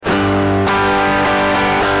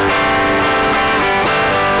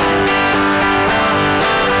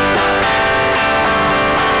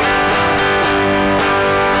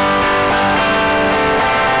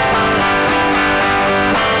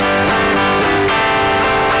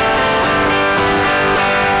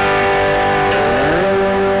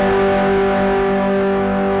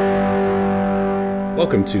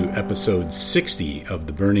Welcome to episode 60 of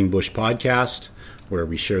the Burning Bush podcast, where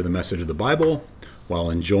we share the message of the Bible while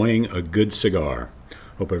enjoying a good cigar.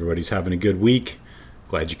 Hope everybody's having a good week.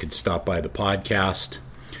 Glad you could stop by the podcast.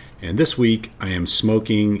 And this week I am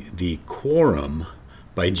smoking the Quorum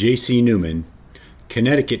by J.C. Newman,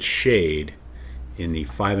 Connecticut Shade, in the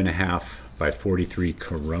 5.5 by 43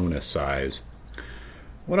 Corona size.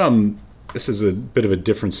 This is a bit of a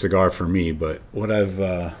different cigar for me, but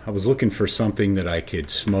I was looking for something that I could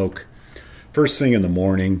smoke first thing in the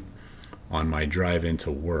morning on my drive into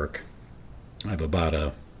work. I have about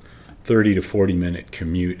a 30 to 40 minute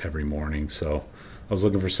commute every morning, so I was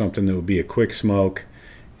looking for something that would be a quick smoke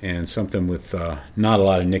and something with not a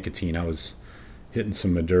lot of nicotine. I was hitting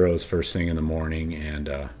some Maduros first thing in the morning and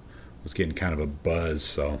was getting kind of a buzz,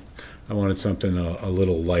 so I wanted something a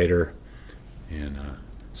little lighter. And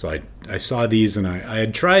so I saw these, and I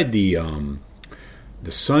had tried the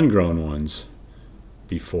sun-grown ones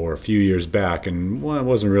before a few years back, and I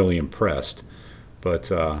wasn't really impressed. But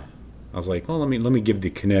I was like, well, let me give the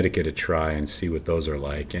Connecticut a try and see what those are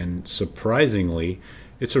like. And surprisingly,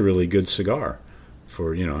 it's a really good cigar.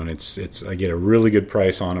 And it's I get a really good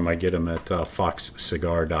price on them. I get them at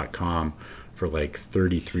foxcigar.com for like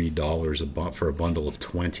 $33 for a bundle of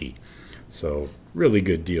 20. So really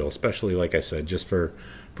good deal, especially, like I said, just for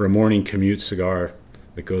a morning commute cigar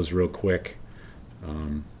that goes real quick.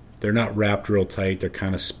 They're not wrapped real tight. They're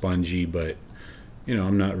kind of spongy, but,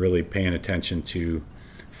 I'm not really paying attention to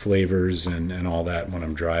flavors and all that when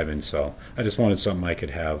I'm driving. So I just wanted something I could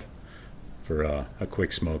have for a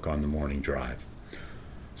quick smoke on the morning drive.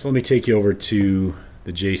 So let me take you over to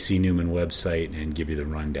the J.C. Newman website and give you the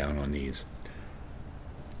rundown on these.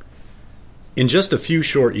 In just a few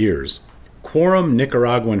short years, Quorum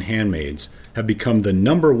Nicaraguan handmades have become the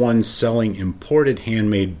 #1 selling imported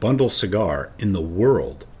handmade bundle cigar in the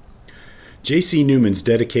world. J.C. Newman's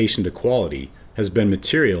dedication to quality has been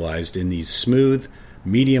materialized in these smooth,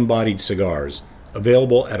 medium-bodied cigars,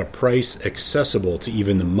 available at a price accessible to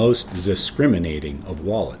even the most discriminating of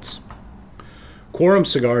wallets. Quorum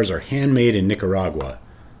cigars are handmade in Nicaragua,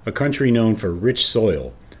 a country known for rich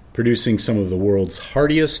soil, producing some of the world's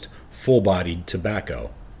hardiest, full-bodied tobacco.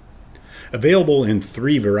 Available in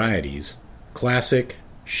 3 varieties, Classic,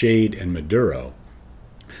 Shade, and Maduro,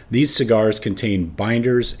 these cigars contain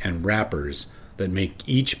binders and wrappers that make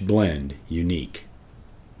each blend unique.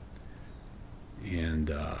 And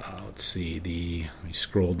let's see, let me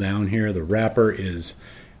scroll down here. The wrapper is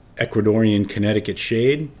Ecuadorian Connecticut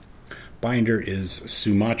Shade, binder is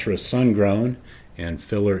Sumatra Sun-Grown, and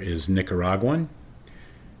filler is Nicaraguan.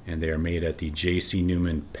 And they are made at the J.C.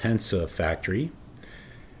 Newman Pensa factory.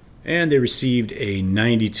 And they received a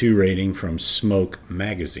 92 rating from Smoke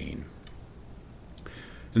Magazine.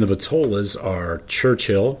 And the Vitolas are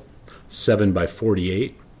Churchill 7 by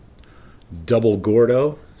 48, Double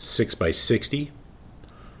Gordo 6 by 60,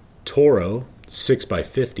 Toro 6 by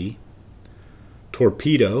 50,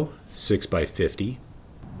 Torpedo 6 by 50,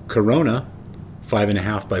 Corona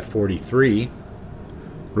 5.5 by 43,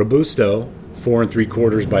 Robusto 4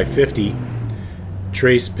 3/4 by 50,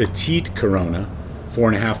 Tres Petite Corona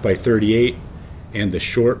 4.5 by 38, and the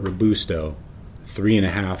short Robusto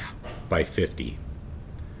 3.5 by 50.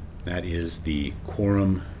 That is the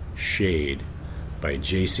Quorum Shade by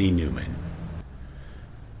J.C. Newman.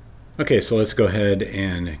 Okay, so let's go ahead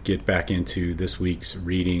and get back into this week's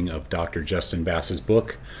reading of Dr. Justin Bass's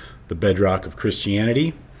book, The Bedrock of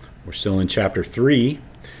Christianity. We're still in chapter 3,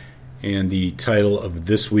 and the title of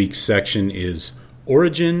this week's section is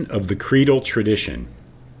Origin of the Creedal Tradition.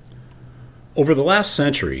 Over the last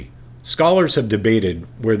century, scholars have debated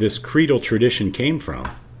where this creedal tradition came from.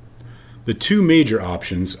 The 2 major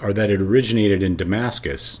options are that it originated in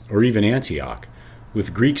Damascus or even Antioch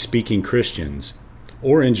with Greek-speaking Christians,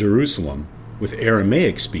 or in Jerusalem with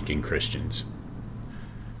Aramaic-speaking Christians.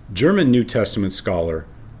 German New Testament scholar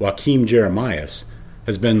Joachim Jeremias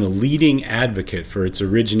has been the leading advocate for its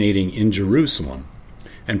originating in Jerusalem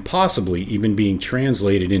and possibly even being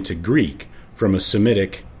translated into Greek from a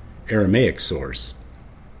Semitic Aramaic source.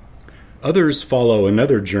 Others follow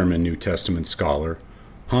another German New Testament scholar,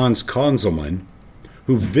 Hans Konzelmann,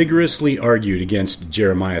 who vigorously argued against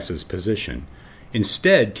Jeremias' position,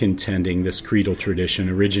 instead contending this creedal tradition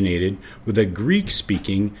originated with a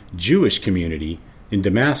Greek-speaking Jewish community in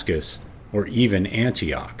Damascus or even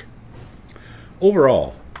Antioch.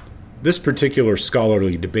 Overall, this particular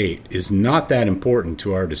scholarly debate is not that important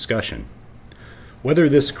to our discussion. Whether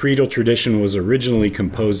this creedal tradition was originally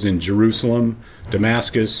composed in Jerusalem,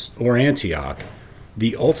 Damascus, or Antioch,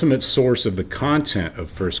 the ultimate source of the content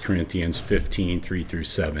of 1 Corinthians 15,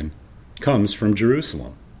 3-7 comes from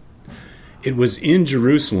Jerusalem. It was in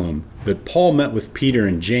Jerusalem that Paul met with Peter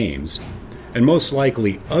and James, and most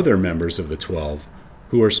likely other members of the 12,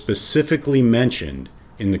 who are specifically mentioned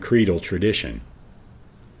in the creedal tradition.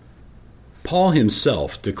 Paul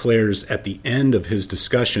himself declares at the end of his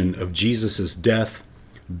discussion of Jesus' death,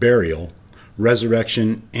 burial,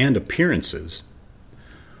 resurrection, and appearances,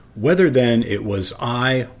 "Whether then it was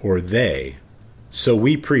I or they, so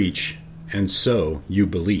we preach, and so you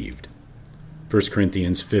believed." 1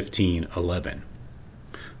 Corinthians 15:11.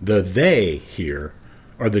 The "they" here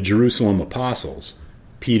are the Jerusalem apostles,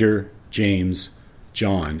 Peter, James,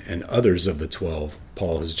 John, and others of the 12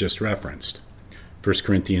 Paul has just referenced. 1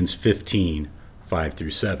 Corinthians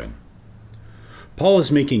 15:5-7. Paul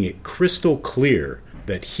is making it crystal clear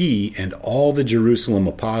that he and all the Jerusalem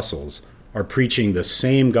apostles are preaching the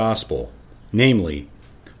same gospel, namely,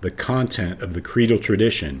 the content of the creedal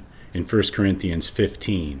tradition in 1 Corinthians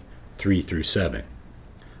 15:3-7.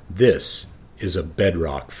 This is a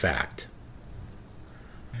bedrock fact.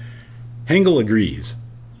 Hengel agrees.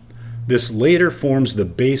 This later forms the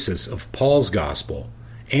basis of Paul's gospel,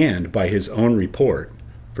 and by his own report,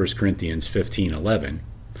 1 Corinthians 15:11,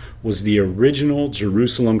 was the original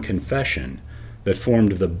Jerusalem confession that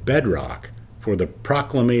formed the bedrock for the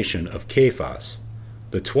proclamation of Cephas,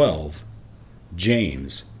 the 12,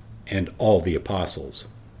 James, and all the apostles.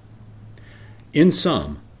 In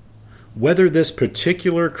sum, whether this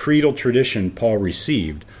particular creedal tradition Paul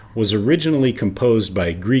received was originally composed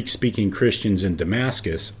by Greek-speaking Christians in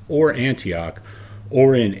Damascus or Antioch,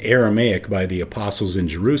 or in Aramaic by the apostles in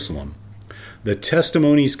Jerusalem, the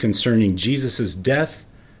testimonies concerning Jesus' death,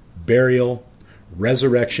 burial,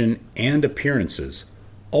 resurrection, and appearances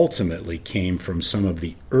ultimately came from some of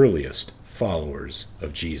the earliest followers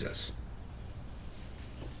of Jesus.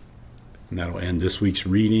 And that'll end this week's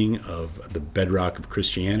reading of The Bedrock of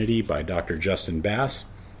Christianity by Dr. Justin Bass.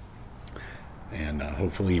 And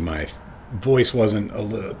hopefully my voice wasn't a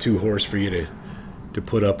little too hoarse for you to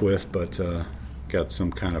put up with, but got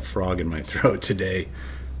some kind of frog in my throat today.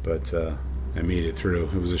 But I made it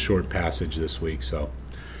through. It was a short passage this week, so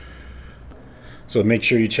make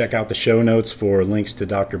sure you check out the show notes for links to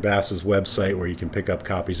Dr. Bass's website where you can pick up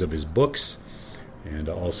copies of his books, and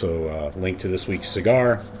also link to this week's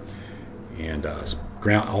cigar, and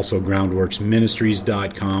also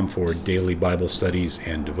groundworksministries.com for daily Bible studies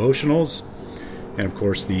and devotionals, and of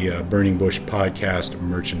course the Burning Bush podcast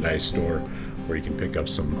merchandise store where you can pick up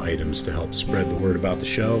some items to help spread the word about the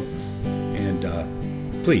show, and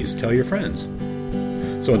please tell your friends.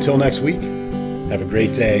 So until next week, have a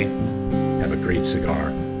great day. Have a great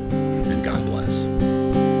cigar.